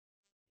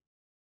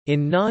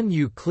In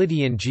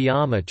non-Euclidean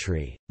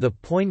geometry, the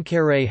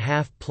Poincaré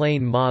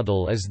half-plane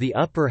model is the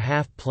upper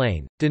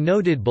half-plane,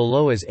 denoted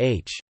below as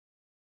h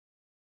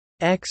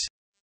x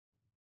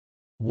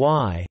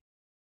y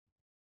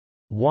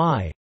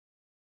y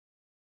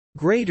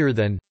greater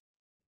than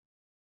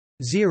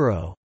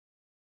 0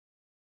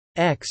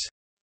 x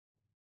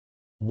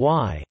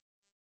y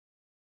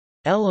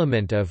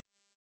element of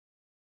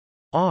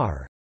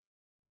R.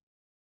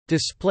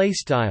 Display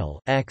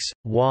style x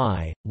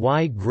y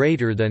y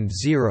greater than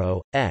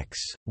 0 x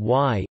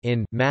y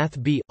in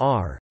math b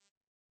R.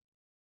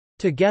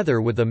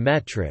 Together with a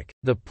metric,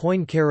 the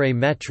Poincaré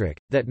metric,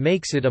 that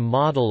makes it a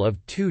model of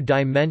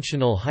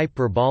two-dimensional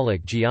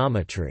hyperbolic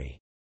geometry.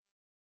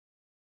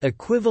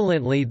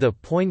 Equivalently, the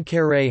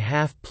Poincaré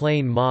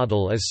half-plane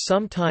model is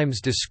sometimes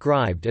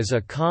described as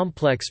a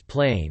complex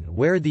plane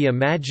where the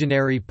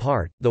imaginary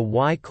part, the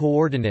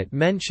y-coordinate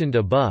mentioned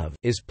above,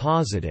 is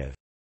positive.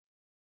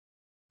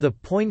 The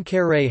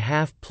Poincaré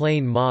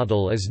half-plane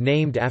model is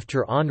named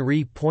after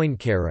Henri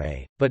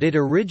Poincaré, but it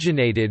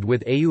originated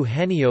with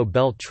Eugenio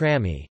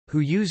Beltrami,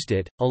 who used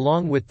it,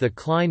 along with the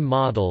Klein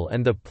model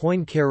and the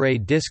Poincaré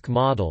disk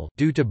model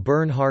due to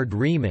Bernhard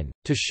Riemann,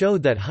 to show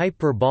that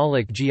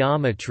hyperbolic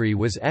geometry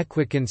was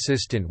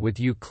equiconsistent with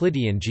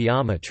Euclidean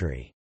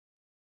geometry.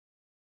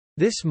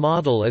 This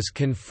model is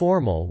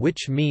conformal,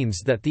 which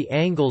means that the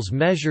angles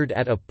measured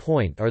at a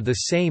point are the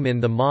same in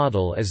the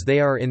model as they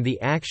are in the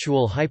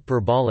actual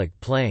hyperbolic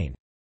plane.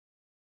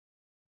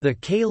 The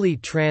Cayley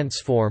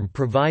transform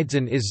provides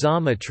an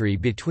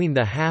isometry between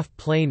the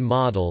half-plane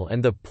model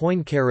and the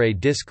Poincaré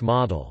disk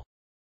model.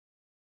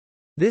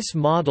 This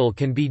model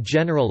can be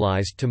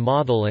generalized to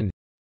model an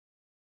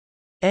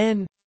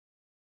n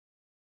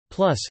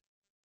plus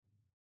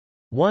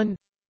 1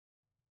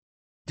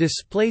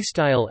 display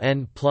style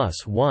n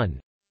plus 1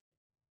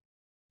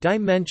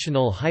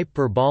 dimensional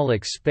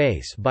hyperbolic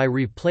space by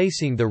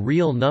replacing the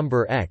real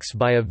number x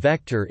by a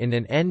vector in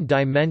an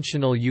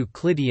n-dimensional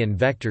Euclidean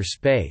vector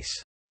space.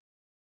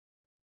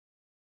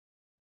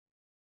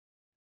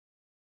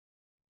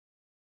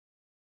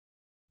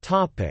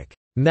 Topic: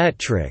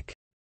 Metric.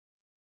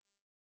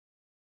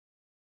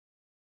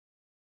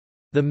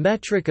 The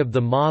metric of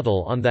the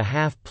model on the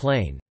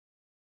half-plane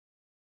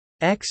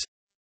x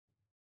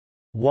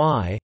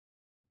y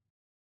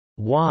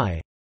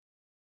y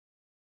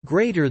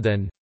greater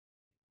than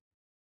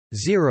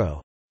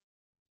 0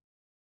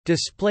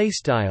 display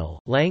style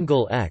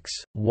Langle x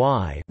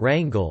y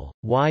rangle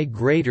y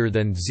greater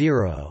than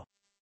 0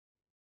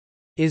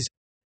 is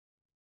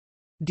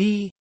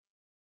d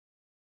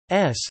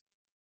s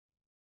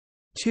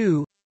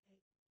 2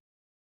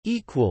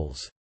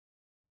 equals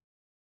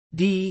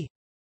d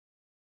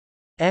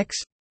x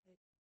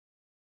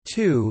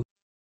 2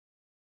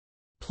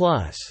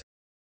 plus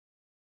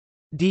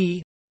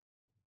d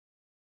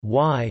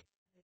y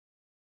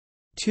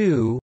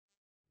 2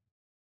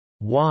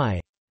 y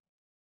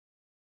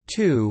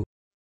 2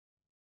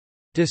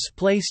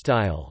 display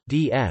style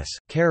ds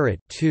caret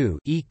 2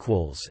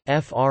 equals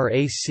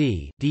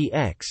frac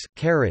dx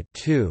caret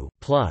 2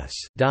 plus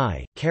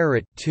die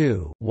caret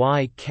 2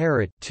 y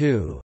caret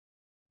 2,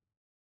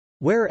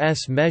 where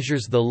s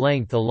measures the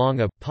length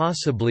along a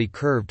possibly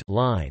curved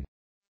line.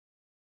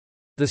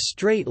 The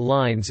straight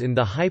lines in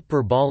the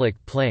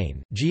hyperbolic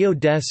plane,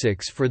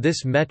 geodesics for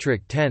this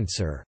metric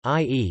tensor,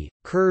 i.e.,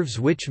 curves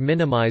which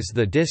minimize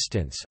the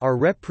distance, are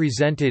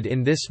represented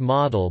in this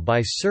model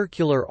by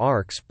circular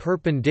arcs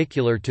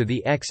perpendicular to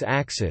the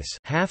x-axis,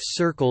 half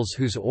circles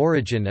whose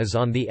origin is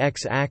on the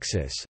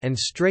x-axis, and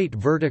straight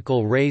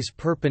vertical rays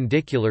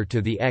perpendicular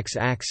to the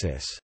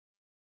x-axis.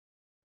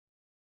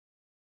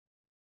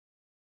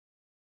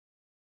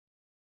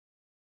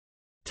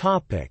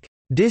 Topic: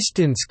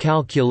 Distance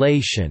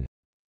calculation.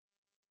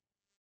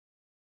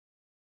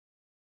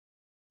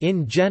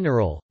 In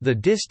general, the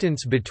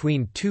distance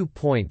between 2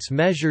 points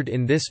measured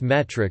in this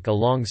metric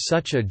along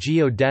such a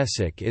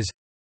geodesic is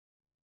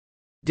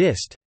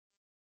dist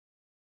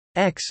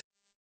x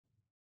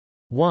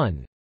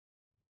 1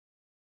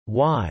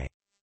 y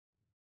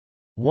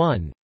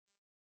 1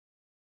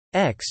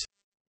 x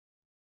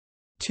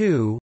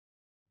 2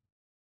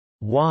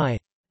 y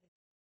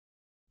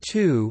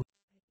 2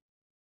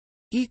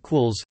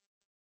 equals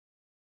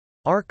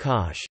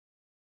arcosh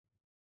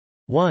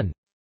 1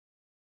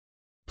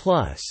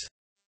 plus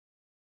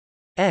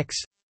x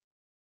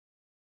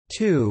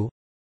 2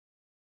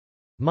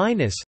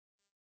 minus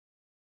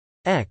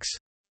x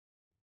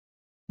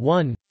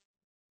 1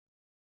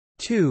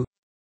 2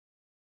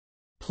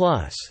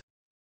 plus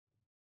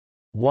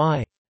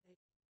y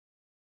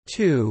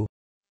 2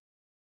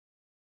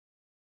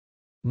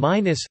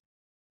 minus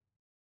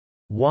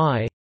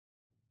y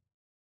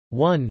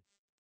 1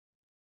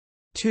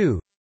 2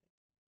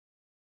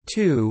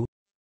 2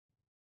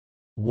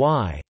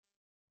 y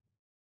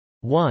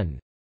 1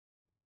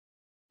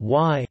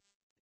 y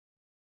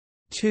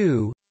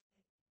 2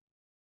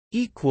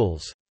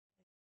 equals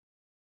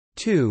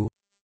 2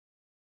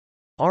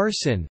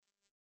 arson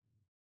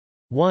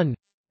 1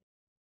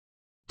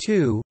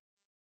 2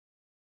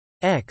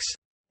 x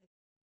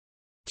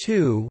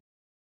 2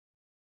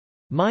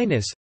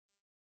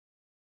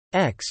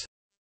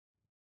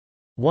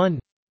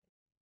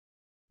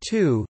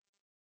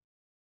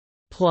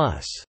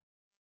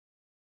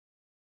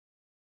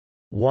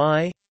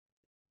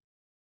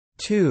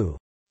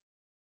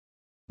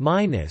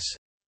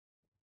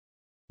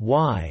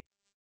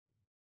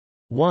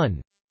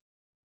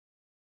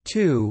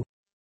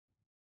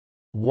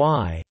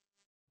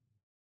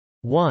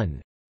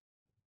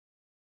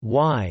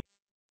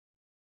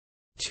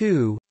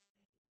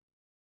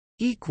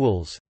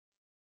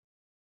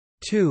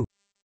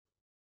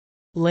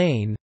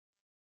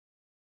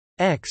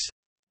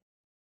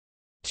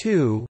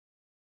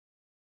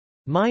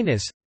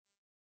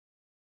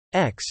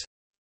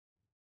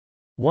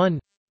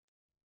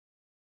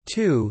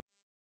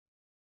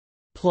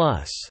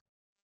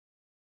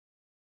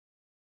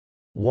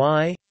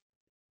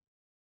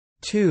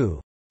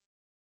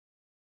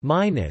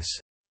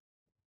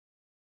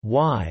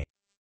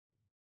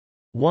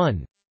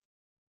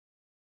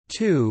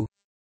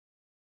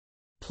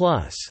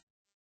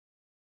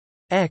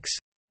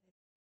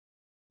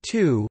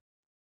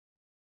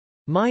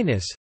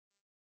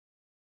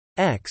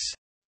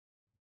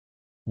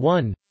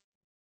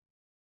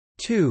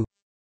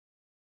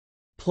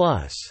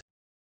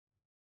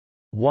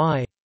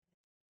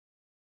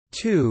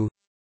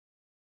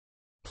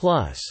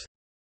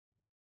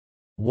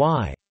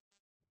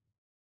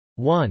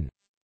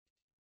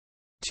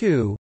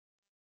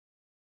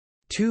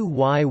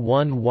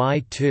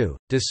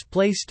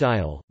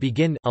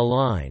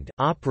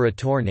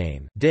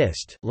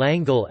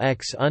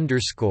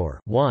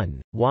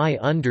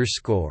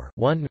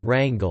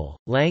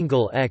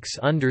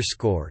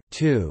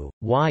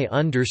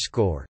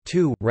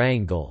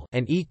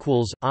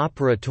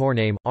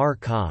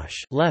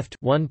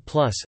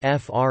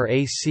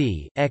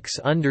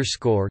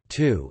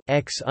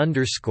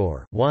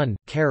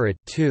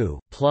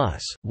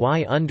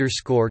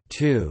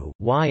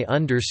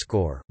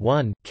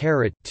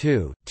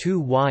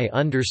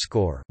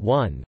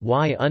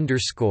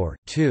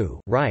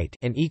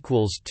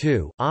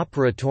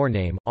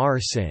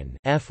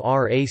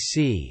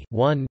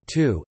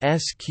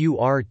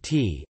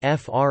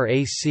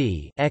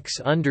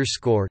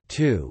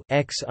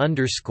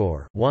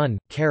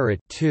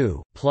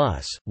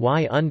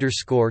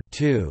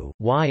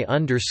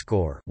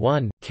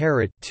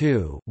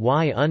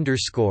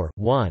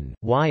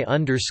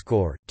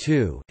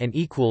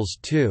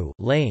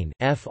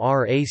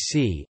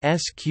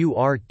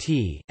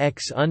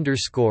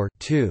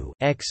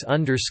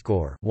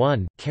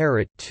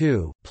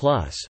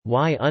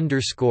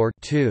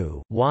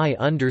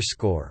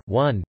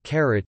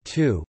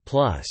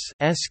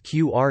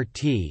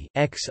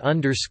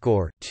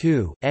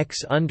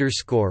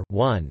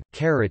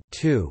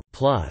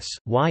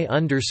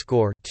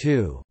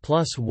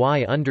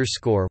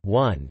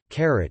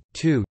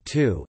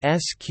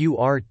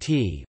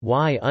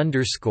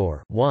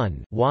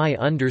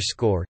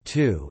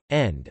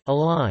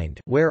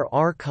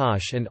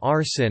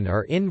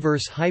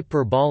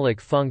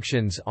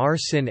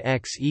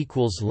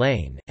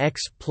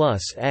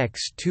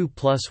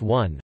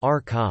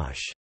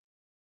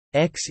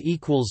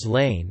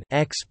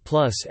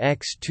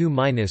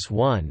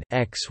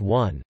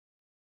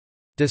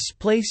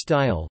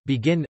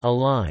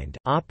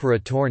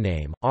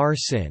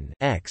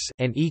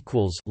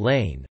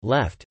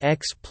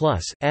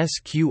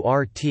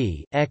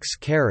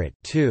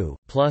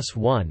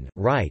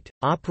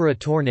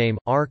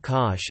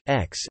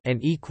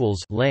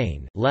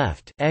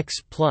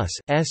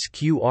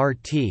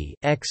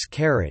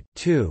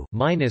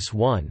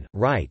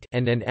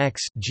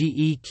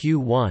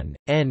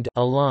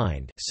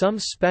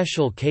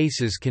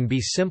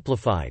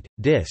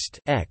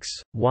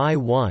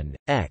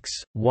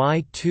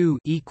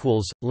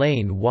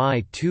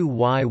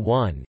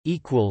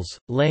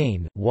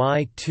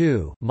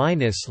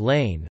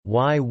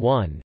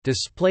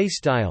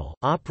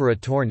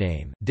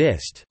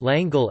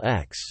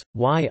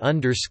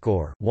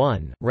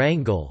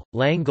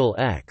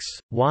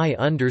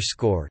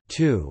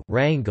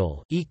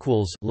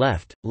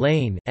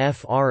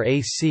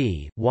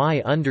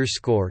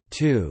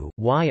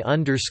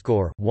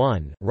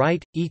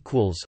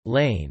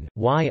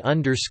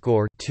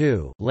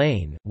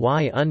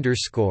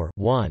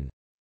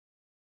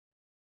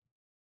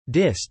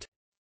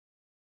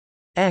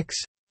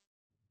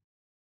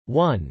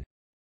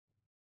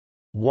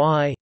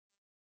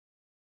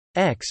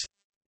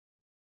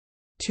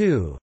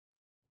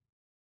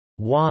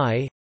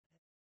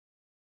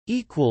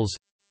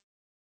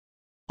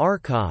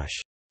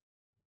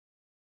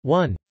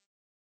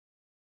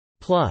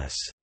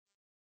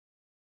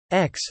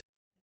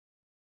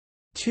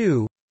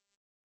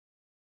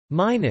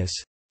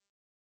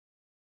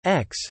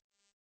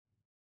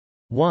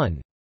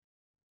 1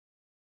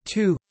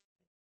 2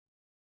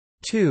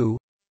 2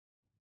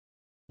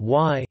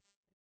 y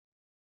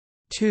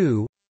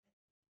 2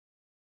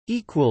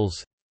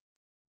 equals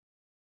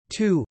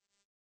 2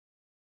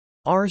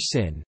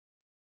 arsin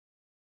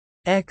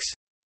x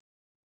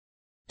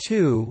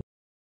 2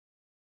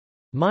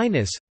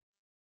 minus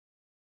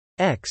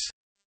x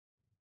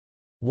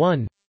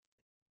 1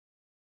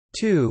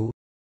 2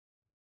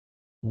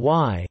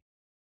 y.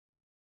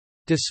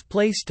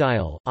 Display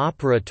style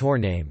operator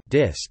name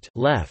dist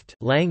left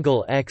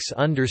Langle x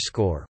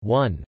underscore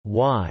 1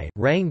 y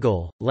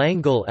wrangle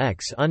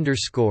x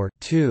underscore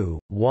 2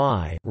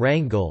 y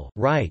wrangle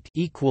right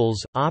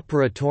equals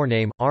operator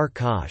name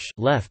arcosh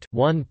left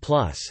 1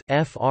 plus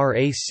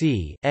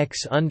frac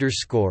x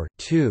underscore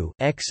 2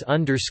 x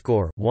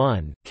underscore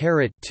 1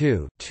 caret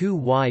 2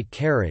 y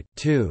caret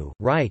 2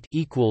 right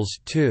equals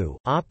 2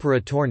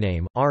 operator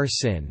name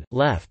arsin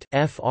left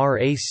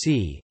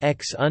frac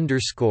x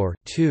underscore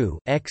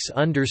 2 x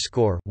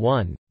underscore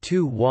 1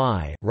 2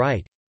 y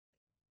right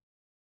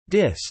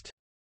dist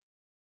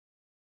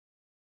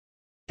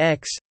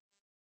x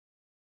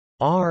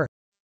r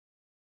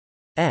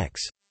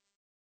x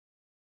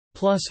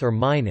plus or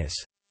minus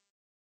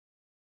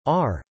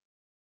r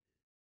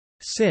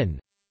sin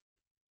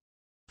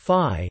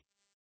phi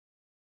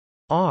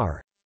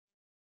r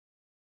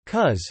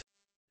cos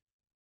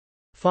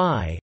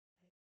phi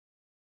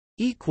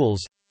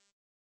equals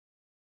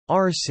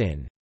r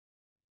sin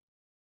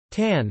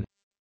tan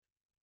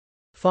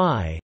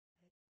phi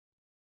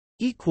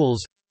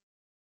equals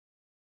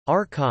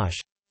arcosh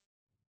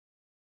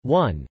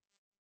 1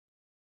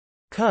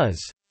 cos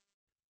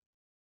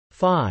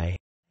phi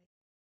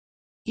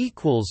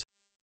equals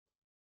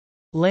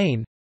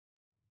lane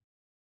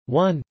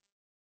 1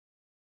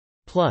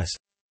 plus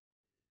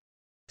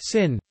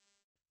sin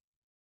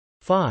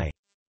phi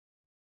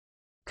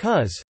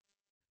cos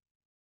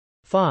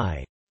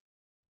phi.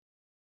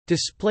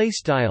 Display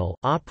style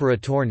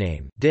operator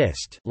name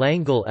dist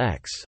Langle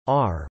x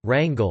r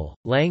wrangle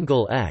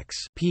x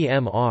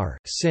PMR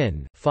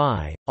sin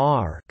phi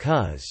r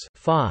cos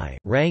phi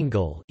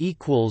wrangle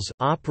equals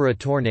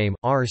operator name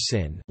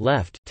arsin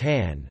left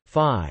tan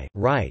phi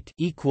right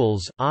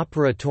equals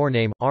operator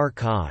name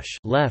arcosh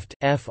left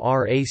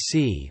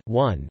frac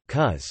 1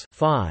 cos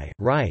phi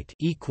right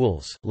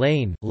equals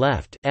lane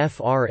left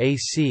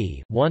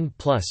frac 1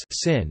 plus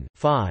sin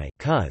phi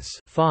cos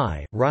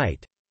phi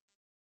right.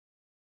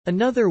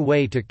 Another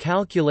way to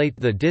calculate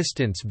the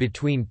distance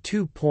between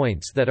 2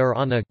 points that are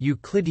on a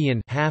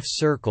Euclidean half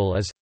circle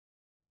is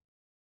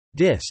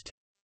dist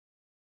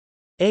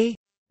a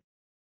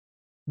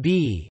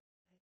b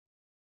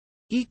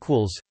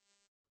equals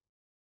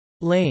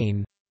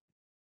lane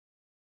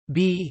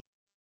b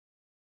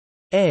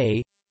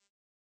a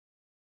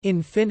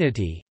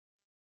infinity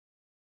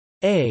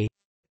a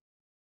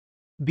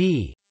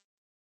b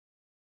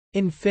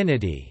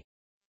infinity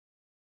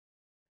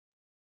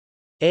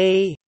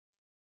a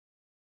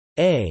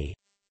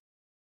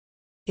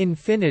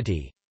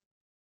infinity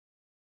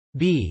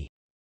b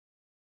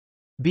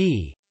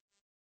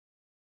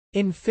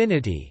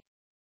infinity.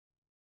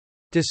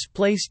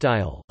 Display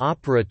style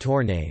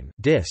operator name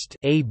dist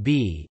a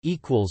b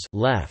equals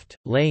left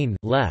lane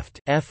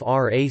left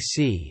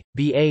frac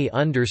ba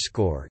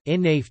underscore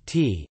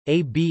inft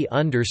a b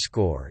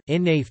underscore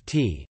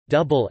inft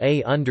double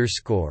a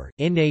underscore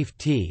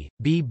inft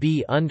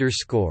bb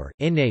underscore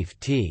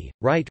inft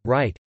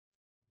right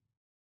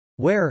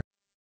where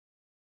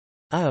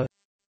a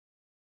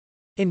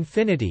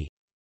infinity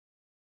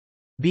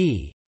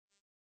b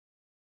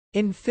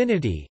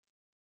infinity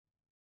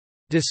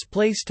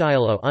display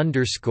style a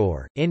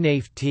underscore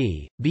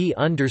inft b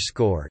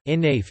underscore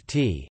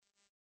inft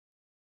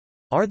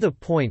are the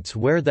points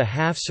where the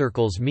half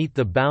circles meet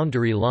the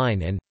boundary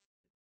line, and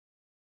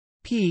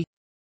p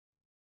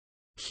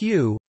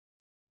q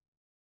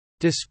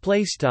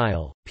display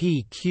style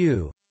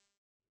pq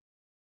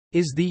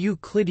is the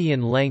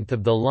Euclidean length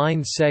of the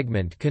line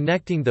segment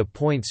connecting the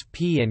points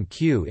P and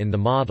Q in the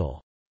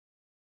model.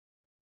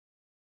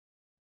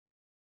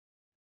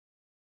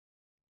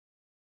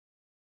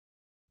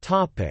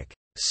 Topic: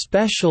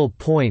 Special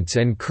points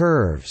and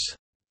curves.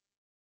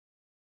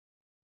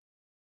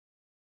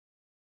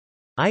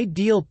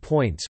 Ideal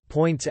points,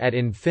 points at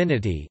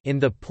infinity, in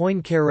the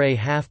Poincaré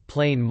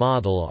half-plane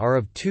model are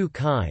of two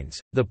kinds: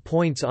 the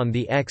points on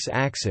the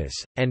x-axis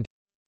and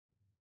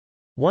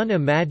one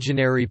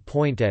imaginary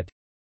point at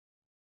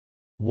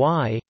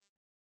y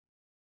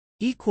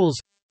equals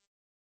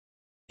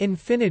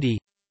infinity.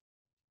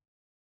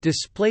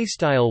 Display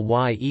style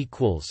y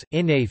equals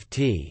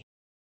inft,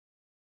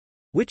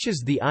 which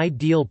is the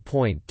ideal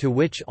point to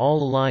which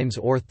all lines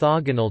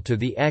orthogonal to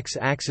the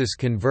x-axis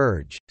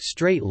converge.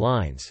 Straight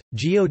lines,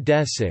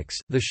 geodesics,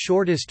 the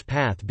shortest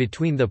path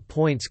between the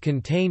points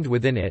contained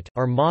within it,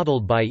 are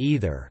modeled by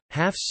either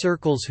half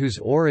circles whose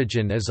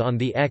origin is on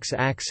the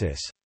x-axis.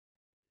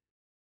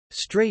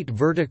 Straight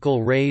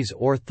vertical rays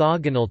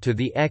orthogonal to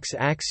the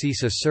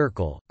x-axis. A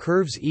circle,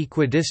 curves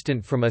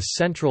equidistant from a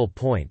central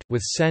point,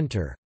 with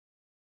center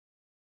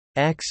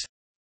x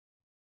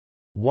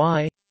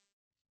y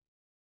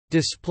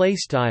display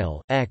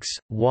style x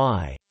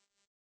y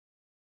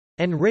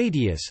and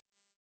radius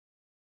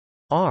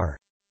r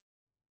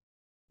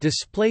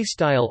display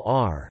style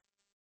r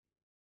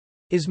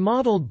is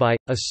modeled by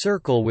a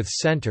circle with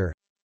center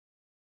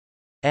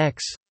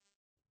x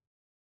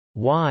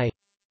y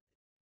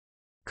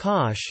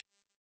cosh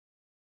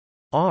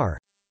r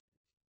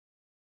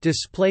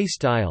display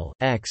style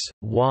x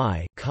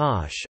y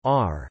cosh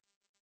r,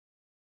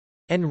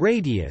 and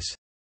radius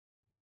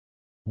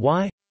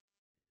y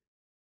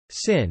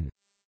sin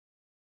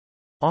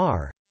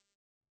r,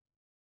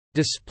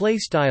 display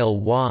style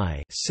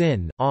y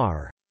sin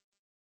r,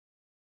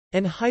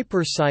 and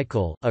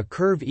hypercycle, a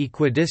curve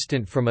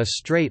equidistant from a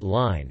straight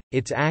line.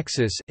 Its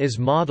axis is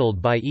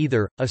modeled by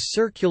either a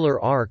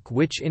circular arc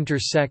which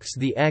intersects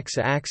the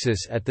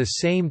x-axis at the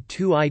same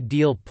two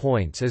ideal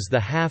points as the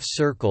half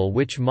circle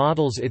which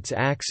models its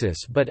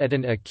axis but at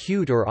an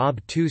acute or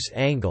obtuse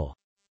angle,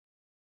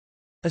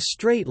 a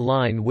straight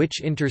line which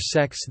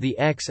intersects the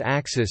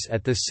x-axis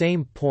at the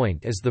same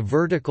point as the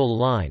vertical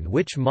line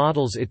which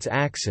models its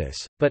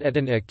axis, but at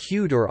an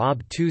acute or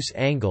obtuse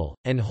angle,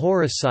 and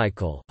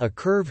horocycle, a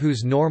curve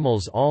whose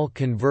normals all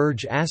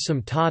converge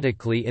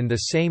asymptotically in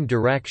the same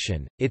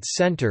direction. Its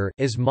center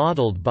is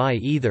modeled by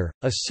either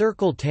a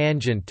circle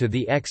tangent to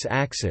the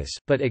x-axis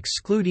but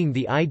excluding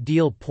the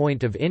ideal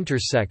point of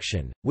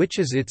intersection, which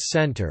is its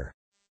center,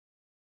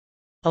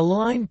 a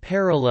line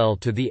parallel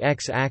to the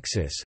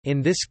x-axis,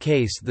 in this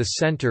case the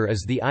center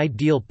is the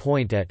ideal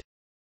point at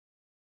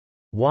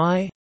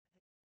y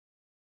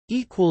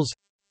equals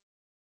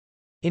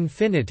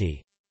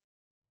infinity.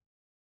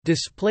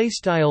 Display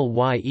style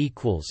y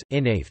equals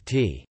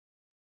inft.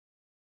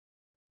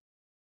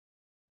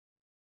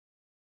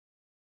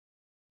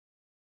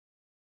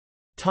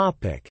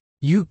 Topic: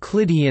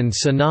 Euclidean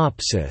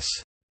synopsis.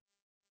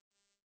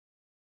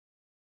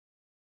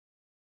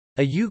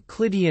 A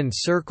Euclidean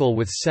circle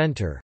with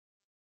center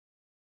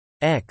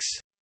x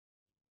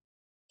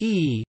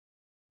e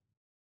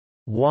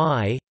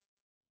y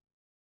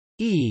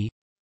e,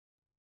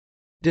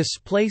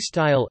 display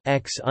style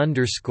x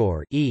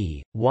underscore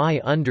e y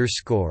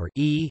underscore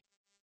e,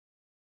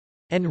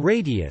 and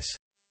radius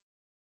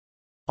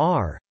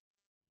r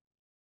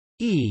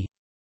e,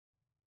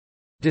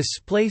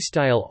 display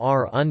style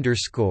r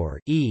underscore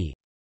e,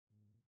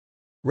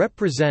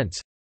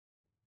 represents,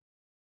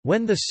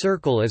 when the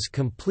circle is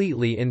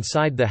completely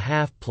inside the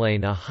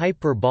half-plane, a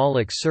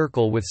hyperbolic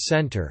circle with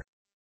center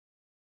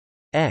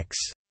x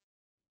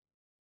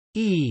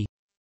e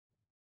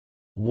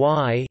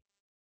y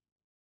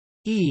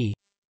e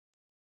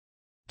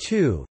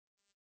 2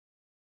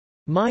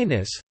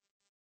 minus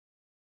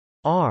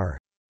r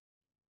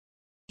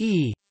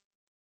e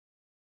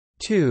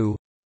 2,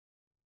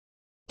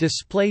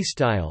 display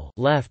style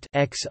left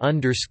x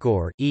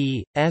underscore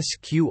e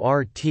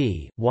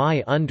sqrt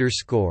y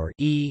underscore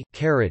e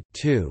caret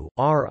 2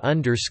 r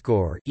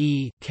underscore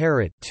e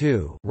caret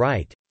 2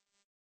 right,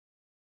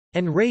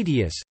 and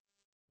radius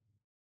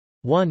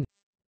 1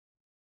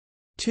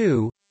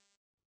 2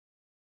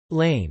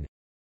 lane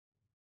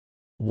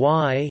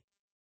y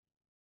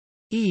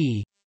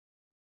e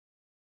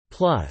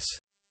plus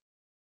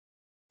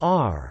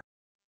r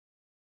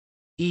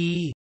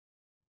e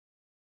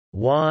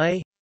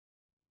y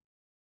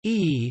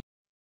e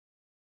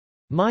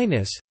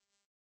minus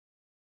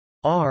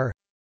r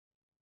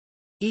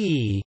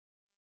e,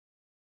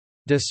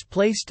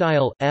 display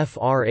style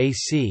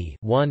frac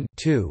 1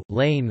 2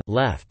 lane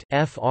left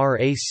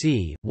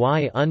frac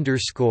y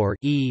underscore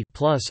e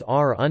plus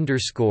r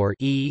underscore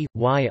e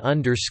y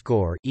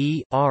underscore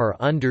e r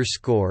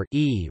underscore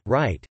e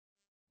right.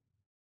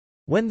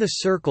 When the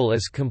circle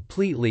is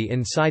completely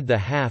inside the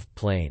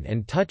half-plane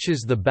and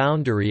touches the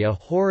boundary, a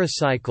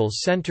horocycle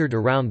centered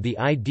around the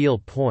ideal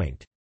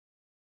point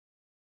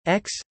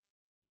x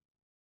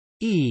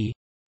e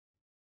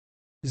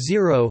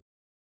 0,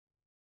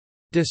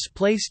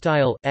 display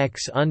style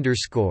x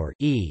underscore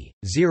e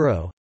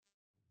 0,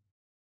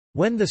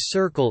 when the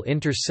circle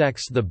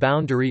intersects the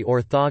boundary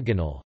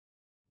orthogonal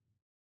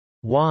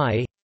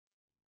y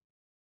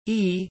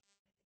e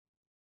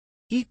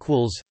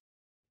equals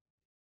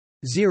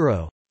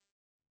 0,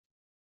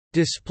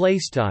 display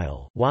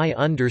style y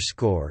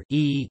underscore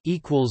e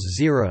equals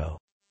 0,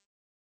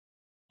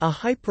 a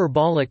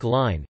hyperbolic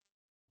line.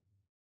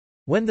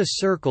 When the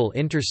circle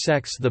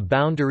intersects the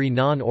boundary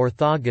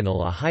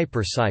non-orthogonal, a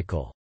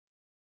hypercycle.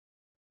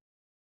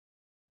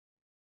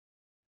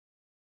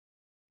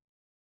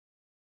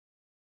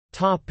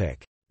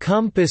 Topic: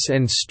 Compass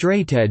and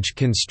straightedge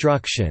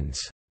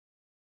constructions.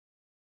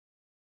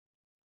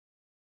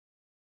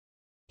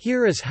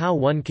 Here is how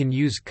one can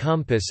use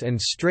compass and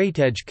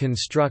straightedge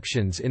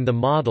constructions in the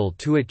model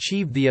to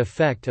achieve the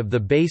effect of the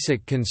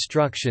basic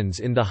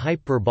constructions in the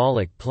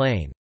hyperbolic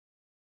plane.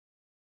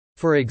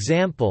 For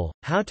example,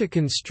 how to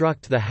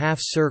construct the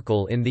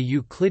half-circle in the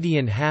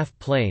Euclidean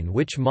half-plane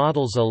which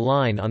models a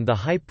line on the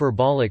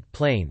hyperbolic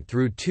plane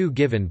through two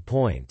given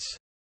points.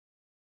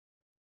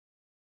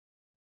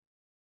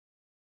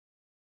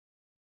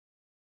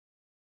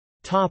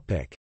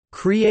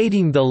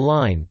 Creating the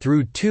line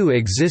through two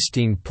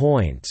existing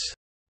points.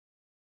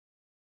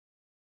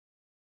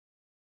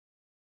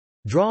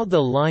 Draw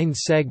the line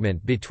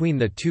segment between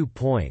the 2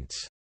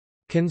 points.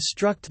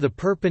 Construct the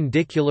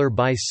perpendicular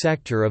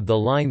bisector of the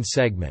line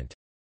segment.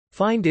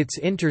 Find its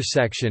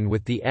intersection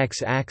with the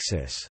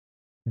x-axis.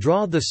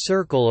 Draw the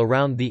circle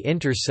around the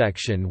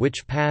intersection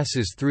which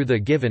passes through the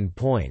given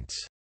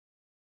points.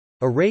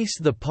 Erase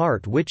the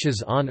part which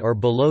is on or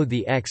below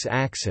the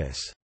x-axis.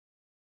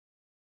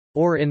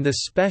 Or in the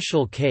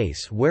special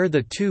case where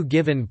the two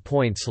given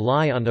points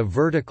lie on a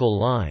vertical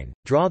line,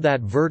 draw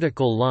that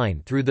vertical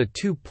line through the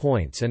 2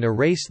 points and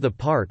erase the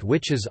part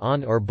which is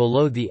on or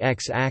below the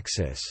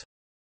x-axis.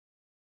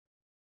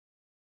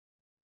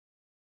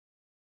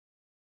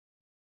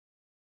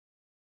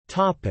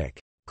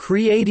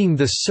 Creating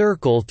the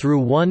circle through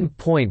one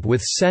point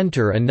with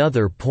center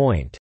another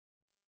point.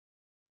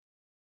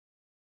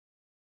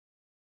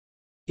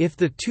 If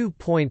the 2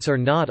 points are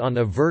not on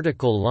a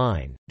vertical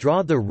line,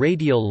 draw the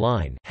radial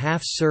line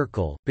half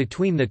circle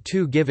between the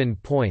 2 given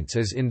points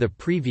as in the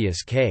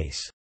previous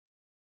case.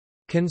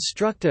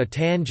 Construct a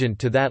tangent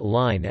to that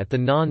line at the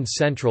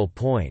non-central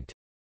point.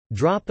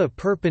 Drop a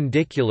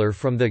perpendicular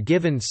from the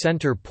given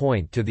center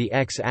point to the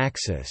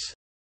x-axis.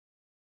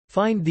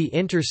 Find the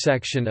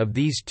intersection of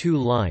these 2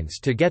 lines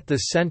to get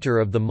the center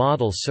of the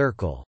model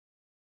circle.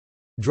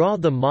 Draw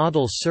the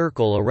model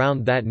circle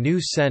around that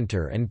new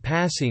center and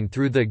passing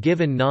through the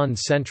given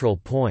non-central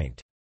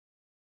point.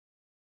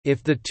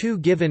 If the 2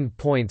 given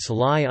points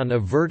lie on a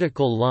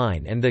vertical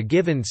line and the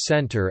given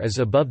center is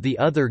above the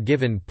other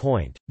given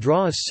point,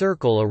 draw a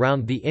circle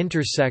around the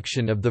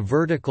intersection of the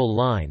vertical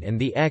line and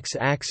the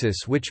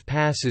x-axis which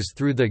passes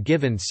through the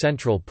given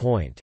central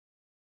point.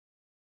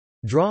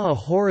 Draw a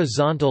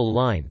horizontal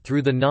line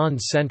through the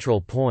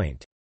non-central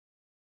point.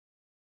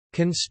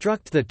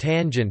 Construct the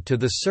tangent to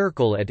the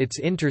circle at its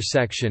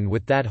intersection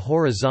with that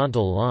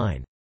horizontal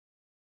line.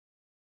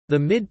 The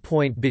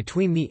midpoint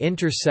between the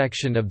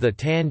intersection of the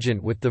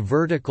tangent with the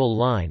vertical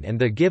line and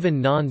the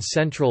given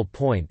non-central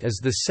point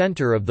is the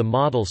center of the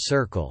model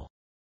circle.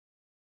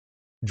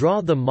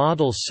 Draw the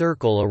model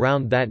circle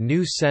around that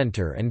new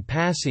center and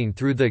passing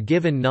through the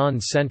given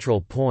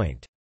non-central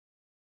point.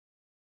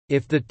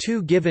 If the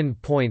 2 given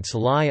points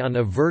lie on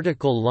a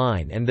vertical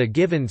line and the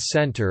given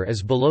center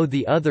is below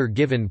the other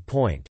given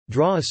point,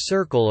 draw a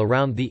circle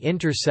around the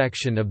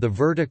intersection of the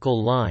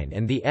vertical line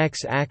and the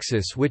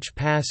x-axis which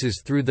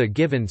passes through the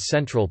given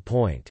central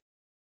point.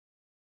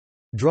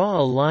 Draw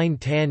a line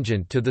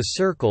tangent to the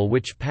circle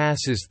which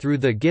passes through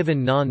the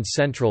given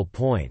non-central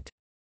point.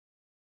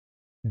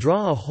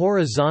 Draw a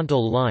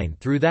horizontal line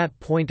through that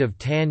point of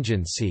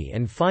tangency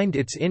and find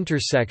its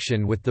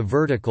intersection with the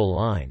vertical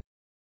line.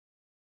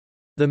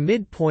 The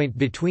midpoint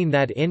between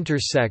that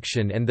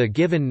intersection and the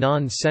given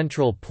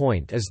non-central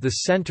point is the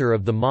center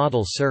of the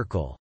model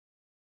circle.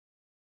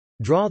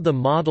 Draw the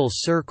model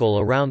circle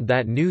around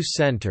that new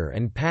center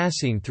and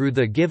passing through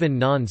the given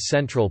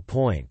non-central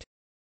point.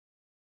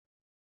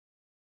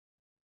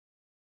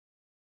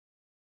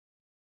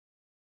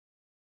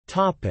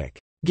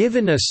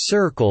 Given a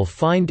circle,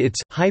 find its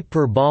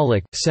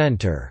hyperbolic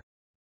center.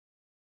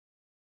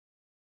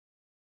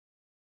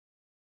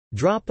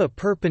 Drop a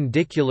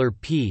perpendicular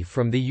p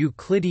from the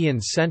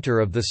Euclidean center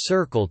of the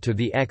circle to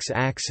the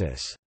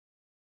x-axis.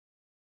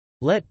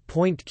 Let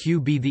point Q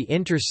be the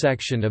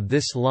intersection of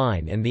this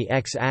line and the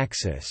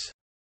x-axis.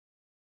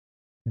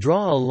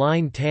 Draw a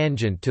line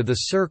tangent to the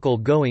circle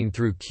going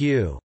through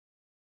Q.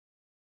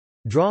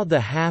 Draw the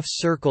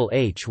half-circle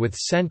H with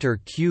center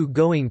Q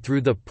going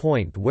through the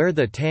point where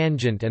the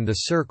tangent and the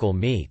circle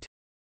meet.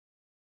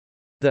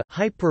 The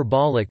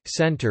hyperbolic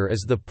center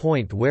is the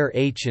point where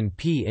H and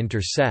P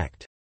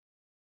intersect.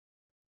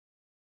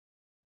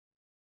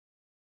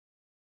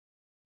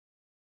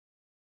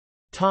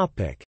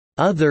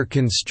 Other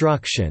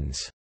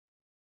constructions.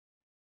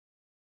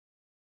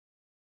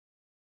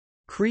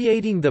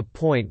 Creating the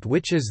point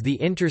which is the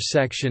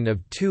intersection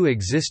of 2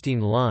 existing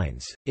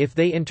lines. If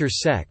they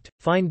intersect,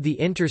 find the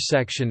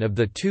intersection of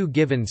the 2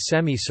 given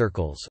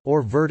semicircles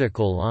or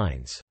vertical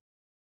lines.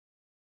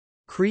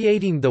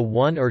 Creating the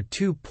 1 or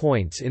 2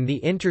 points in the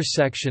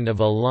intersection of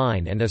a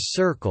line and a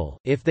circle.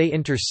 If they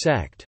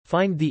intersect,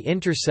 find the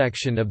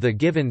intersection of the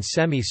given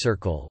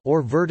semicircle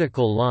or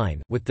vertical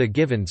line with the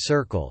given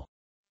circle.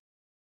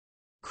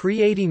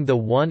 Creating the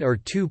 1 or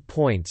 2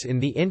 points in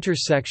the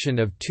intersection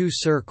of 2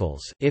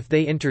 circles. If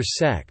they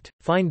intersect,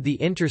 find the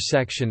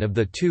intersection of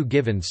the 2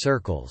 given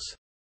circles.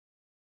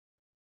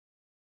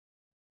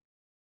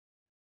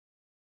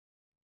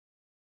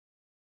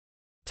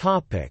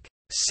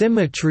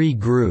 Symmetry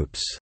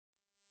groups.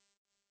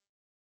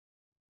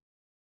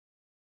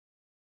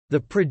 The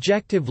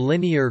projective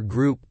linear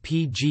group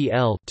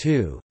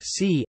PGL(2),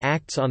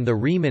 acts on the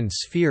Riemann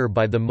sphere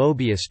by the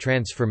Mobius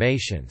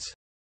transformations.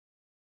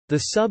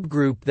 The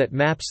subgroup that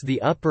maps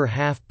the upper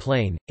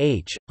half-plane,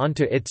 H,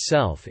 onto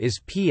itself is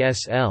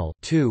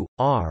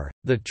PSL(2)R,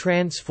 the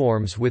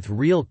transforms with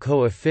real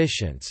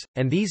coefficients,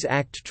 and these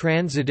act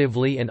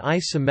transitively and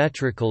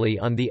isometrically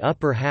on the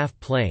upper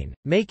half-plane,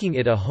 making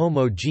it a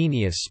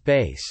homogeneous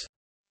space.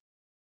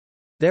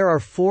 There are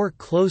 4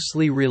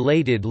 closely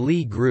related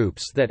Lie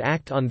groups that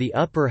act on the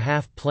upper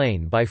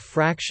half-plane by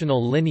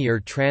fractional linear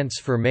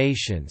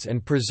transformations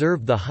and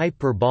preserve the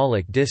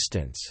hyperbolic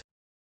distance.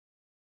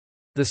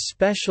 The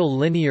special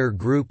linear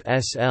group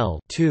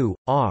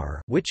SL(2)R,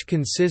 which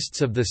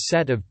consists of the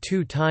set of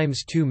 2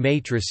 times 2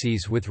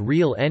 matrices with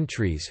real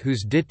entries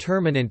whose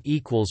determinant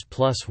equals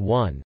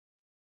 +1.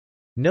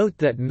 Note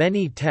that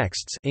many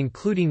texts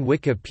including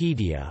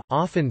Wikipedia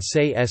often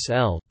say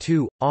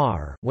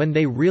SL2R when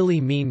they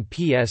really mean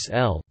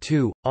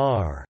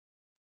PSL2R.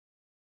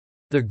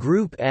 The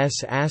group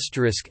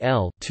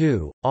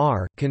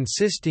S*L2R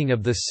consisting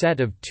of the set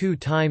of 2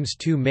 times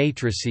 2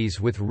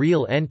 matrices with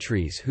real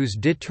entries whose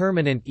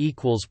determinant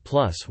equals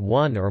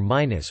 +1 or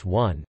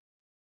 -1.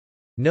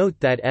 Note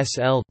that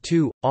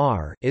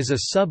SL2R is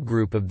a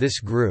subgroup of this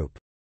group.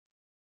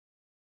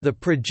 The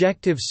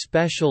projective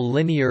special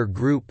linear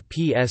group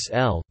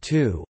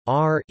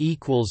PSL2R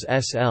equals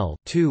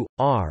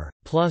SL2R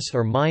plus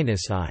or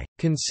minus I,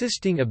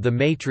 consisting of the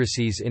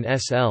matrices in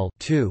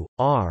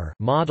SL2R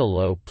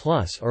modulo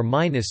plus or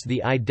minus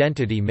the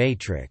identity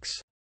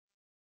matrix.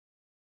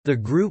 The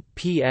group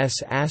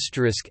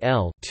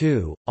PS*L2R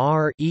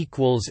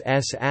equals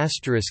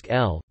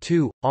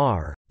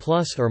S*L2R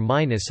plus or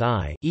minus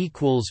I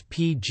equals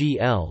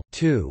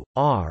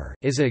PGL2R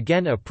is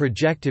again a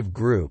projective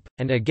group,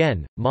 and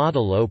again,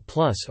 modulo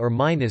plus or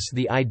minus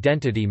the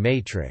identity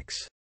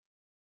matrix.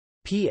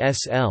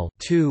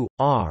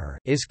 PSL2R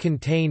is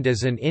contained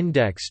as an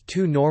index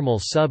 2 normal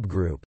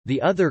subgroup,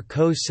 the other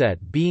coset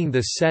being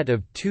the set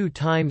of 2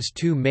 times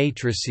 2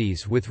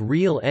 matrices with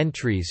real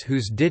entries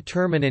whose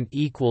determinant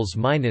equals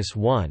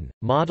 -1,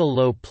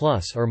 modulo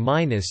plus or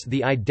minus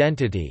the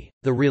identity.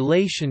 The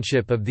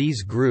relationship of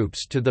these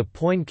groups to the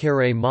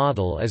Poincaré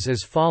model is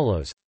as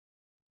follows.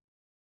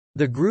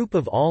 The group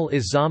of all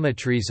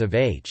isometries of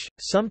H,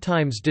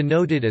 sometimes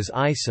denoted as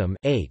isom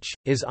H,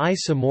 is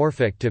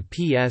isomorphic to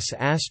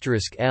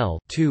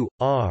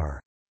PS*L2R.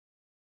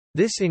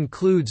 This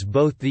includes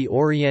both the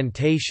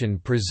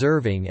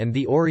orientation-preserving and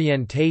the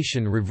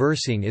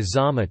orientation-reversing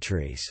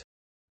isometries.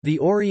 The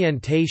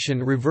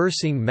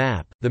orientation-reversing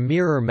map, the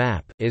mirror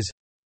map, is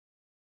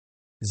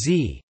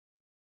Z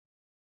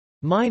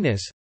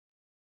minus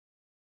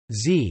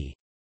Z.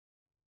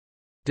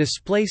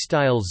 Display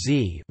style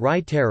Z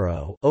right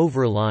arrow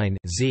overline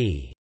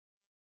Z.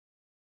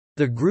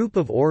 The group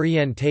of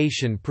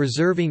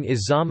orientation-preserving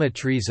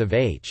isometries of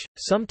H,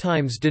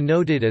 sometimes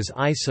denoted as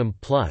isom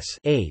plus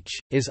H,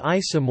 is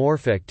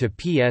isomorphic to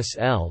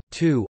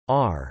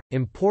PSL2R.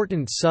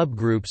 Important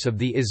subgroups of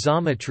the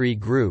isometry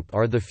group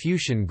are the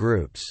Fuchsian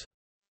groups.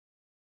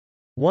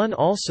 One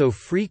also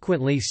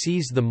frequently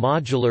sees the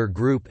modular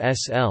group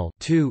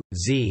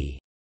SL2Z.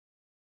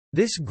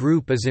 This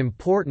group is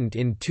important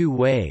in 2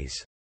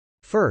 ways.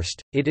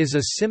 First, it is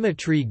a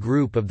symmetry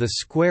group of the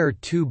square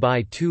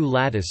 2x2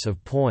 lattice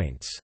of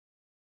points.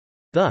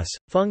 Thus,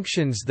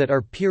 functions that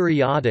are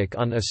periodic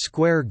on a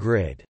square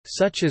grid,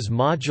 such as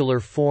modular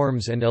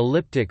forms and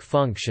elliptic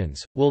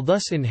functions, will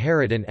thus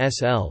inherit an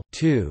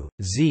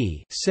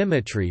SL2Z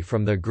symmetry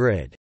from the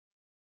grid.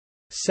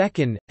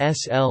 Second,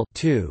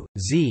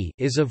 SL2Z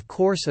is of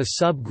course a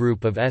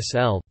subgroup of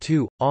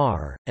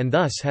SL2R, and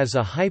thus has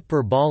a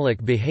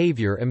hyperbolic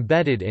behavior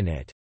embedded in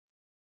it.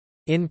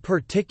 In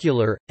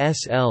particular,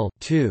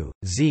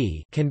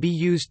 SL2Z can be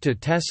used to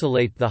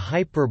tessellate the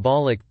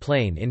hyperbolic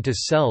plane into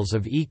cells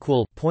of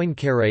equal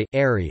Poincaré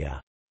area.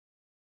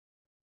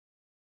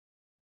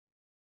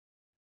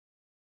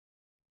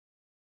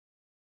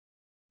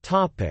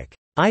 Topic: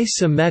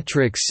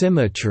 Isometric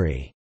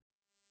symmetry.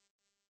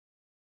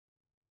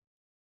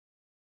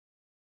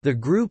 The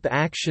group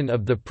action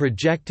of the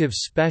projective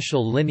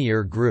special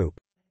linear group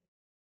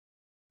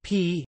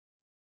P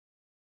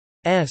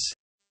S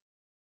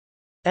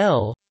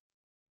L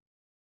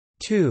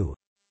 2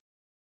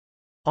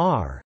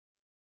 R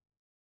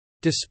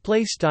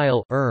display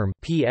style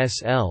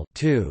PSL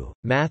 2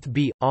 math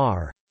B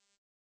R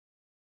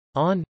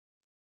on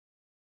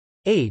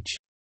H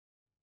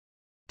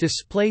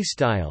display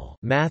style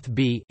math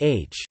B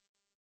H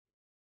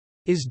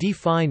is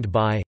defined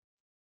by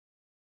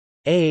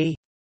A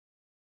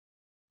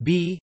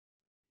B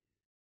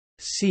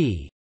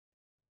C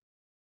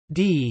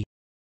D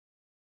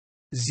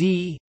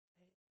Z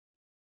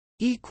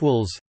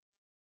equals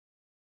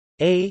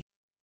A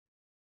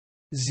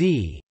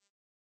Z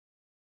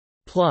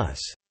plus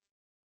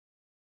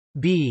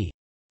B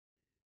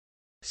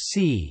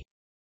C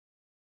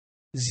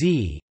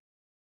Z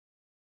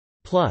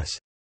plus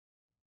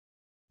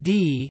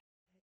D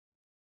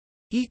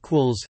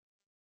equals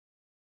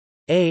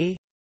A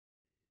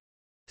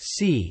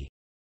C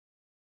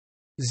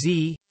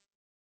Z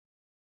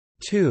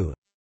 2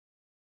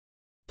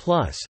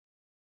 plus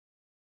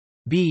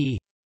B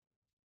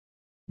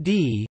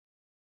D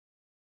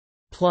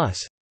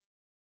plus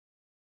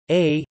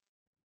A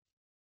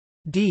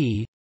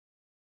D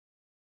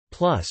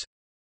plus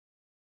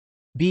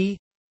B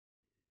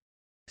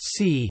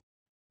C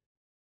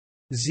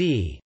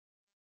Z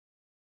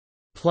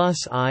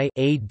plus I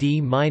A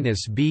D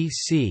minus B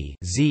C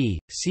Z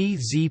C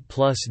Z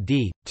plus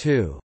D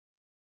 2.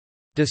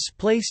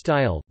 Display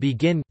style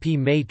begin P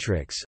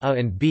matrix A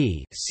and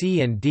B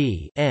C and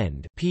D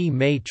end P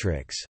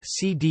matrix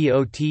C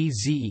dot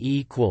Z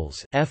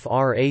equals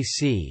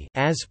frac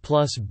as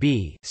plus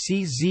B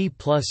C Z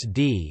plus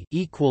D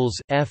equals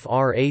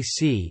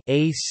frac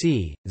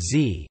AC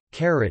Z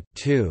caret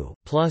 2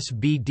 plus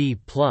BD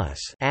plus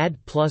add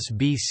plus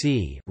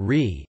BC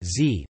re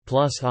Z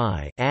plus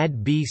I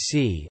add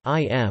BC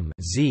IM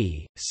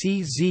Z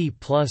CZ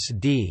plus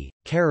D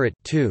caret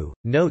 2.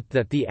 Note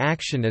that the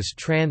action is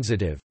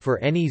transitive for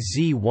any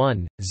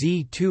Z1,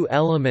 Z2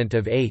 element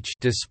of H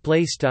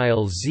display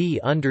style Z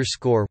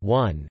underscore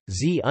 1,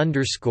 Z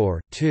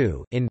underscore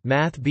 2 in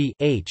Math B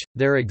H.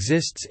 There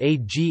exists a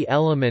G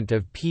element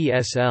of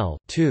PSL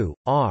 2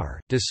 R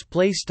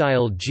display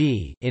style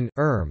G in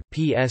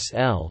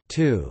PSL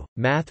 2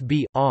 Math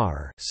B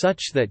R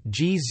such that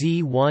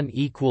GZ1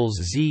 equals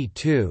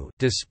Z2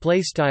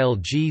 display style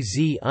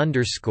GZ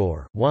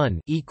underscore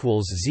 1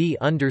 equals Z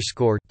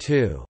underscore 2.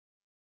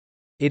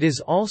 It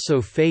is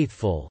also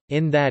faithful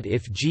in that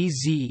if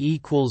GZ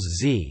equals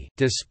Z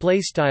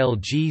display style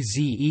GZ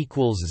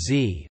equals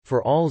Z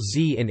for all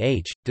Z in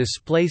H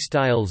display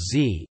style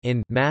Z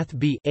in Math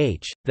B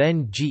H,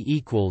 then G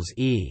equals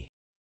E.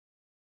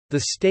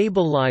 The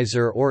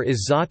stabilizer or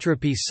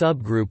isotropy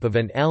subgroup of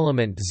an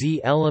element Z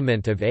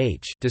element of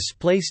H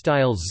display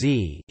style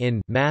Z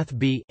in Math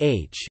B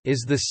H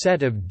is the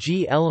set of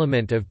G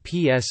element of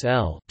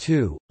PSL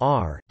 2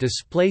 R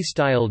display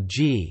style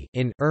G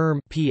in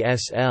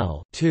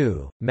PSL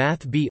 2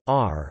 Math B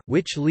R,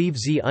 which leave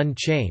Z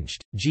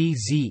unchanged.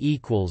 GZ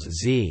equals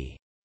Z.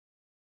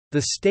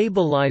 The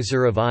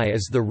stabilizer of I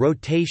is the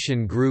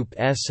rotation group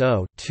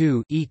SO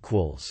 2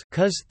 equals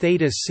cos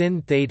theta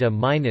sin theta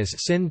minus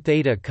sin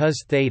theta cos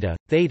theta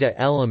theta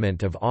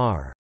element of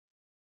R.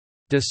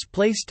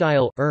 Display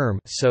style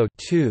so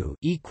 2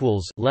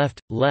 equals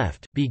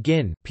left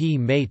begin P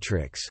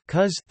matrix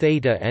cos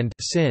theta and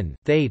sin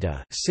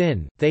theta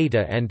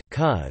and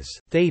cos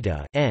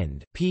theta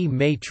end P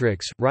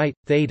matrix right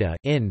theta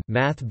in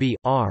Math B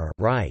R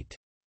right.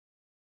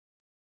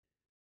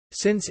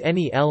 Since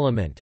any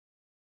element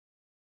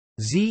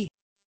Z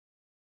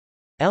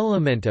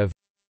element of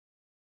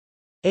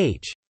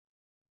H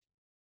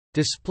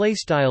display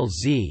style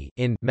Z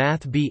in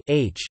Math B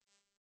H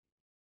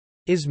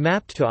is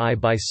mapped to I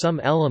by some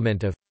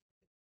element of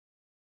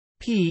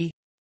P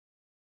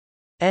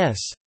S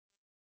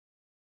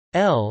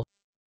L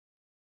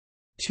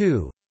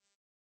 2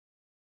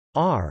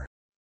 R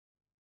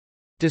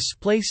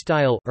display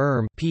style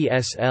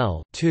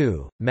PSL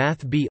 2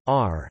 Math B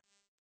R.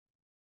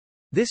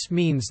 This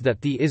means that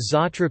the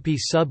isotropy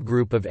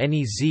subgroup of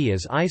any Z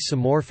is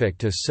isomorphic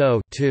to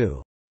SO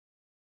 2.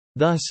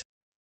 Thus,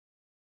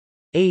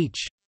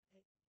 H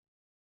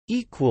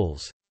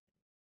equals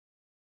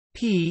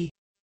P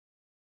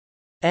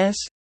S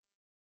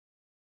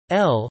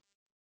L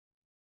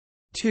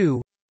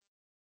 2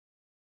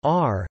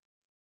 R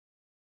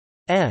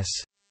S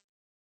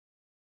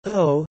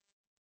O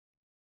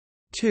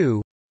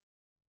 2.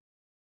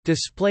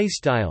 Display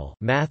style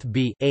Math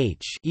B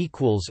H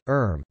equals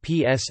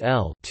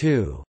PSL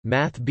 2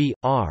 Math B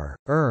R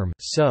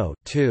SO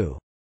 2.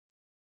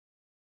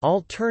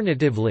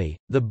 Alternatively,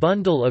 the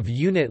bundle of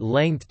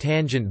unit-length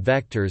tangent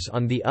vectors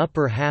on the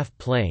upper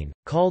half-plane,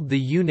 called the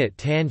unit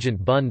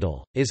tangent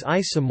bundle, is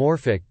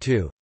isomorphic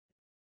to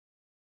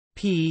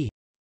P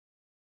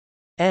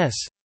S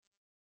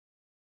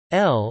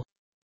L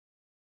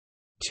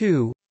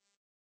 2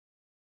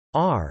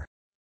 R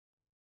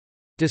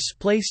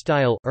display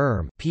style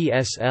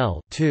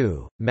PSL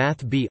 2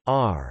 Math B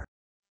R.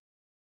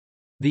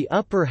 The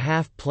upper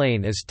half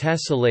plane is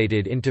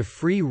tessellated into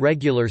free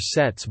regular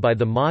sets by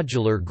the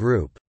modular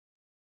group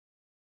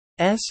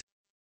S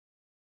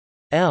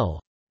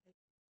L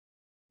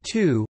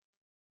 2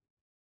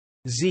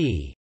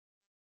 Z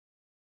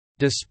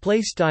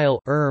display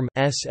style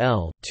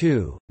SL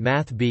 2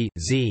 Math B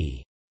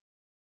Z.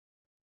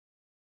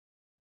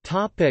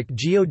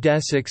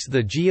 Geodesics.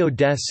 The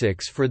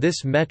geodesics for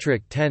this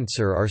metric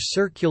tensor are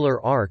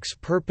circular arcs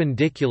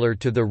perpendicular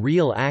to the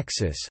real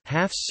axis,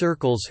 half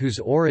circles whose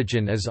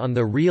origin is on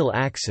the real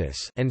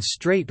axis, and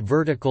straight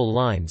vertical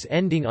lines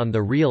ending on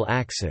the real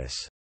axis.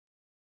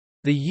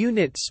 The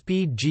unit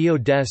speed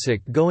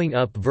geodesic going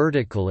up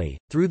vertically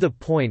through the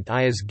point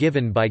I is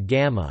given by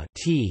gamma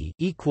t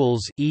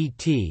equals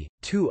et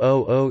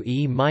 200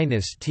 e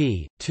minus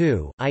t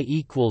 2 I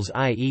equals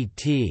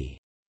iet.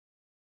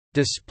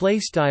 Display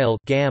style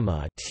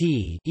gamma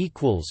t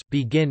equals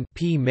begin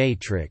P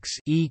matrix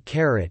E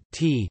caret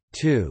T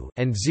 2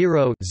 and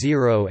 0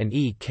 0 and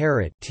E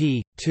caret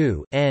T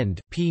 2 end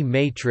P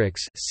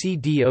matrix C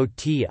dot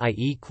I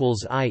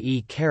equals I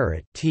E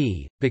caret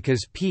T,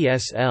 because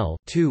PSL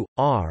 2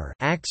 R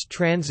acts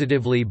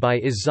transitively by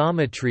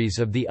isometries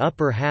of the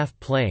upper half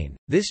plane.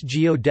 This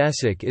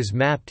geodesic is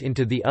mapped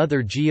into the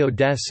other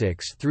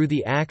geodesics through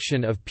the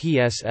action of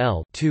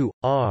PSL 2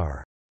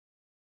 R.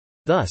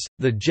 Thus,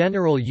 the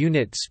general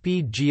unit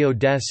speed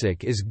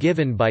geodesic is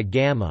given by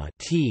gamma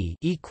t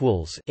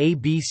equals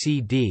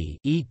abcd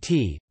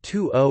et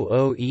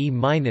 200 e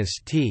minus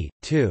t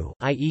 2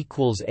 I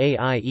equals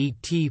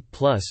aiet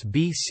plus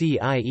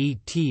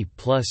bciet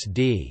plus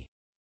d.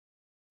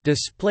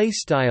 Display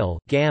style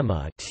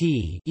gamma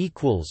t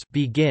equals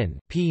begin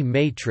p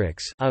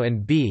matrix a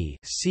and b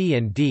c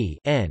and d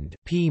end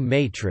p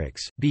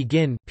matrix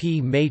begin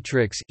p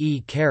matrix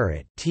e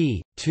caret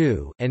t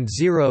 2 and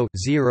 0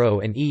 0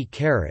 and e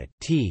caret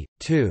t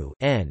 2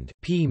 end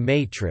p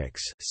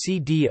matrix c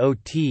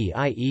dot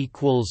I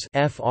equals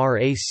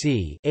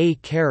frac a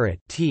caret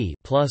t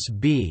plus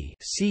b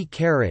c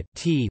caret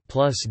t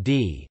plus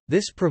d.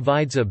 This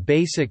provides a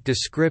basic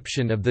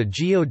description of the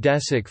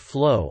geodesic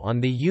flow on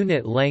the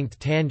unit length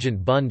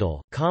tangent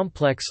bundle,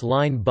 complex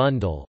line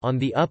bundle on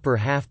the upper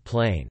half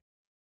plane.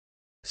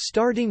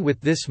 Starting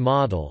with this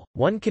model,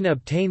 one can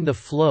obtain the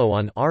flow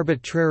on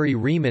arbitrary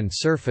Riemann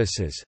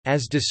surfaces,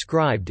 as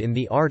described in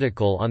the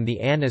article on the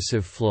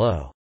Anisov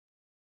flow.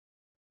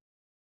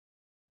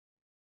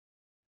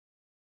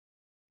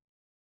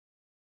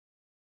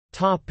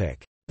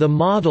 The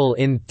model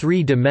in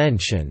 3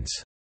 dimensions.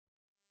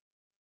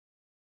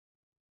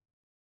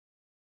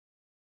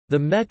 The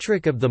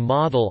metric of the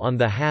model on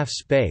the half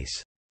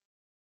space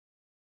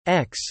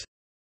x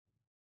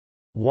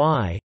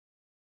y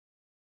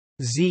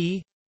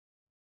z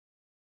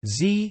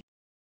z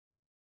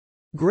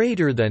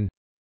greater than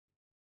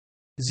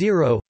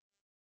 0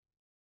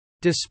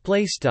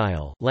 display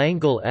style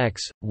Langle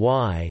x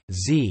y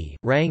z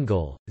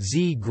rangle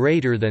z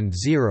greater than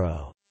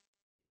 0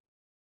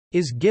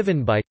 is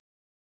given by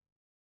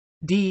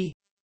d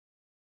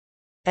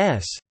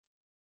s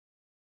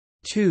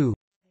 2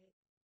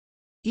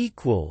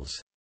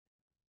 equals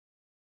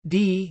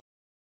d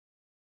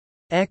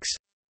x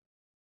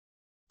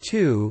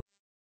 2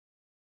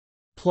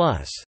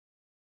 plus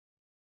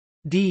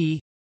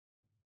d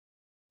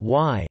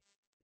y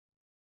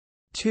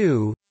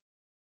 2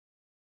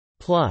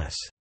 plus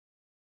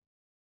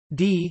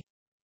d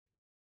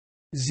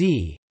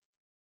z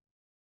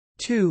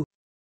 2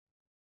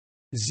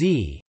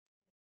 z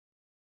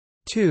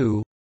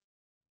 2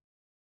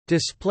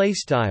 display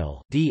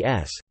style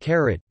ds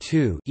caret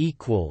 2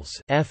 equals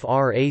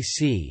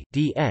frac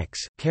dx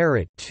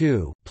caret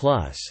 2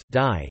 plus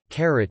die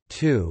caret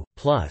 2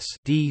 plus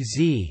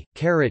dz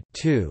caret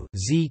 2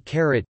 z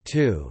caret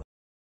 2,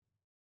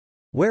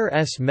 where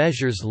s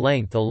measures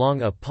length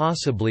along a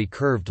possibly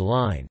curved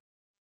line.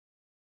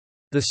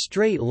 The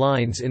straight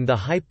lines in the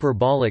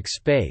hyperbolic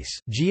space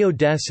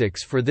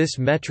geodesics for this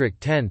metric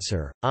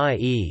tensor,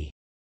 i.e.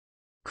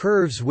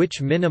 curves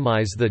which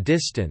minimize the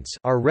distance,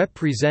 are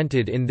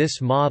represented in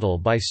this model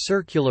by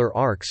circular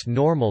arcs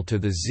normal to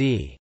the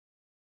z.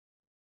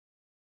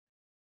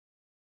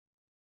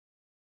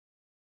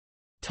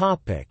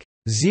 Topic: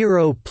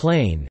 Zero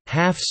plane,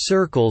 half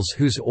circles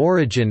whose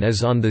origin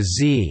is on the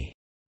z.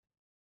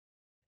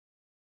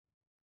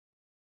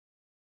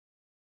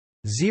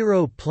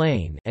 Zero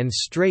plane and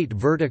straight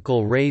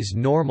vertical rays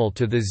normal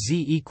to the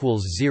z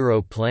equals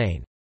zero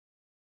plane.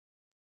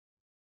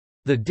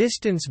 The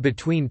distance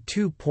between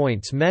 2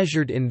 points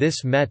measured in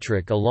this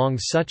metric along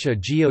such a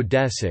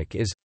geodesic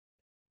is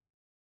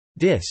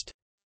dist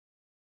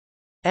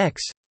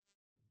x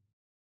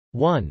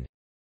 1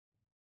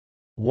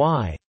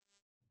 y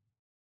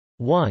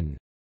 1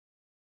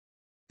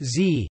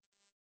 z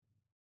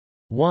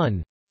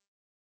 1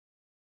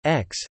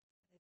 x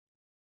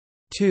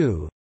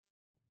 2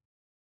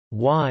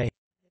 y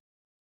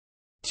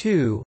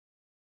 2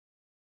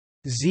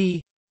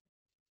 z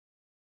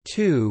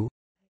 2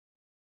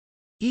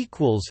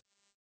 equals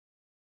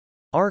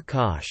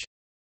arcosh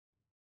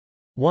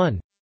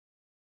 1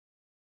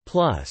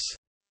 plus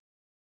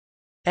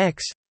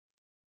x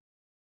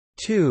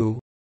 2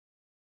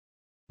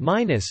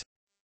 minus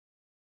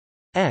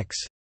x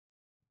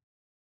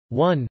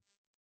 1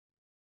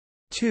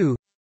 2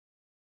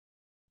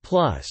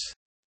 plus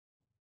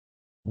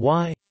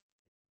y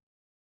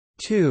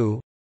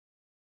 2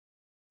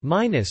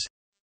 minus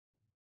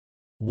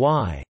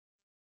y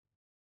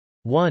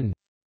 1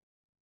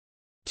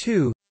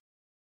 2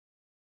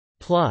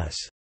 plus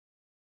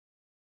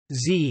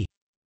z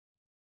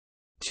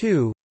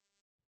 2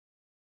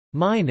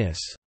 minus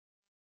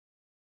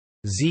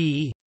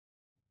z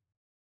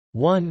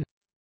 1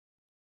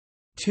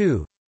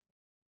 2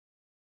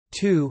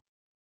 2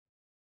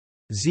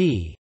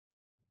 z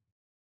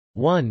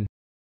 1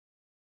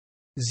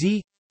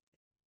 z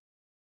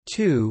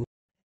 2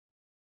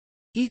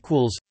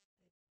 equals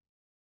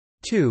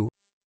 2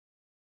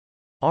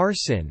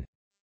 arsin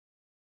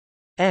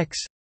x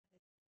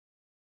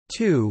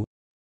 2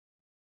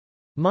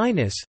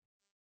 minus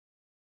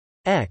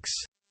x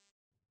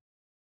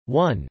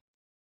 1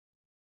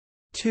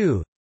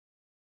 2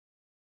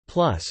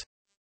 plus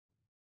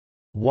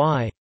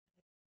y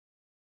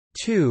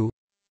 2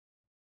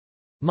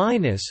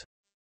 minus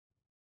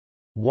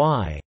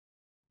y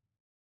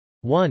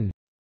 1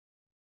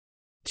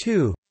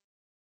 2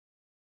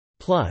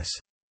 plus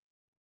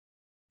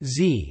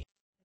z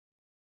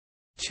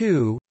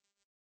 2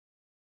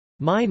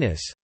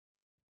 minus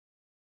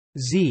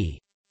z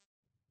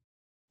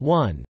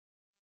 1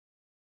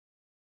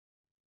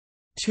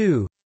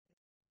 2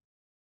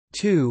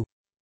 2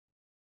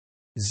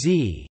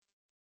 z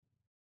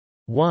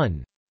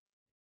 1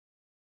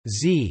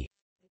 z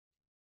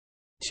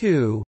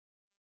 2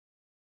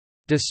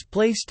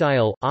 display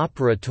style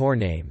operator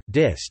name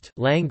dist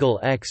Langle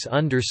x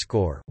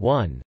underscore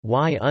 1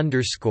 y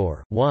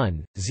underscore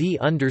 1 z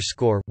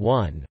underscore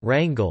 1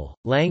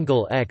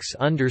 Langle x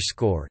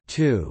underscore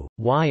 2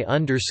 y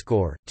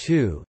underscore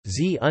 2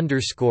 z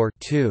underscore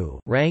 2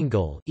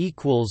 Langle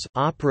equals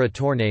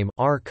operator name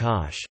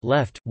rcosh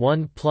left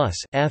 1 plus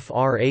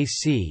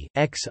frac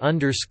x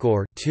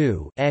underscore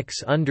 2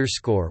 x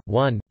underscore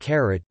 1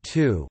 caret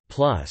 2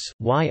 plus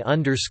y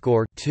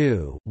underscore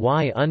 2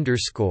 y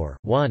underscore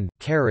 1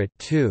 caret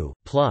 2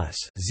 plus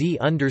z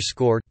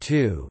underscore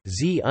 2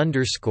 z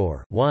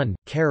underscore 1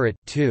 caret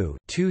 2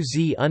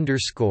 z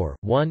underscore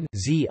 1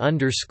 z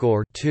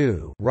underscore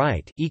 2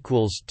 right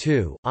equals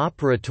 2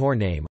 operator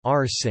name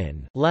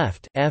rsin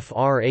left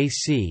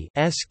frac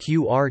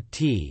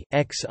sqrt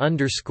x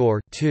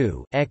underscore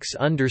 2 x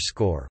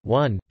underscore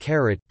 1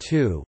 caret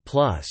 2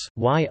 plus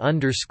y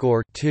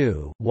underscore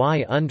 2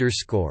 y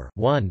underscore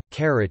 1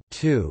 caret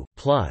 2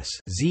 plus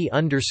z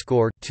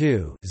underscore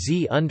 2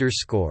 z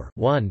underscore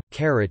 1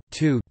 caret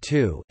 2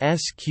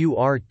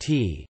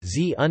 sqrt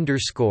z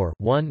underscore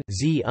 1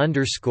 z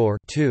underscore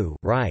 2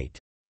 right.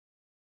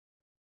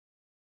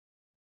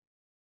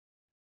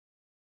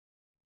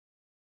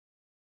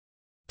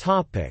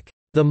 Topic: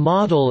 The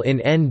model in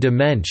n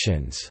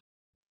dimensions.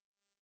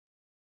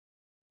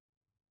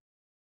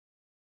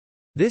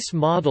 This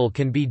model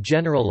can be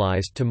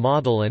generalized to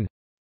model an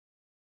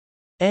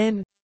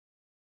n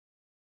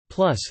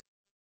plus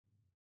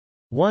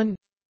 1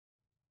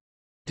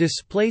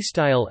 display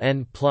style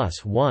n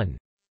plus 1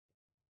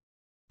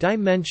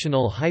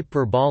 dimensional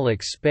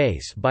hyperbolic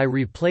space by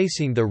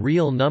replacing the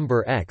real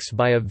number x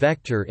by a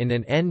vector in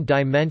an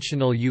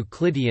n-dimensional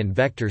Euclidean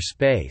vector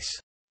space.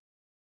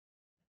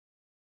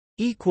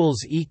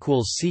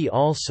 See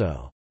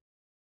also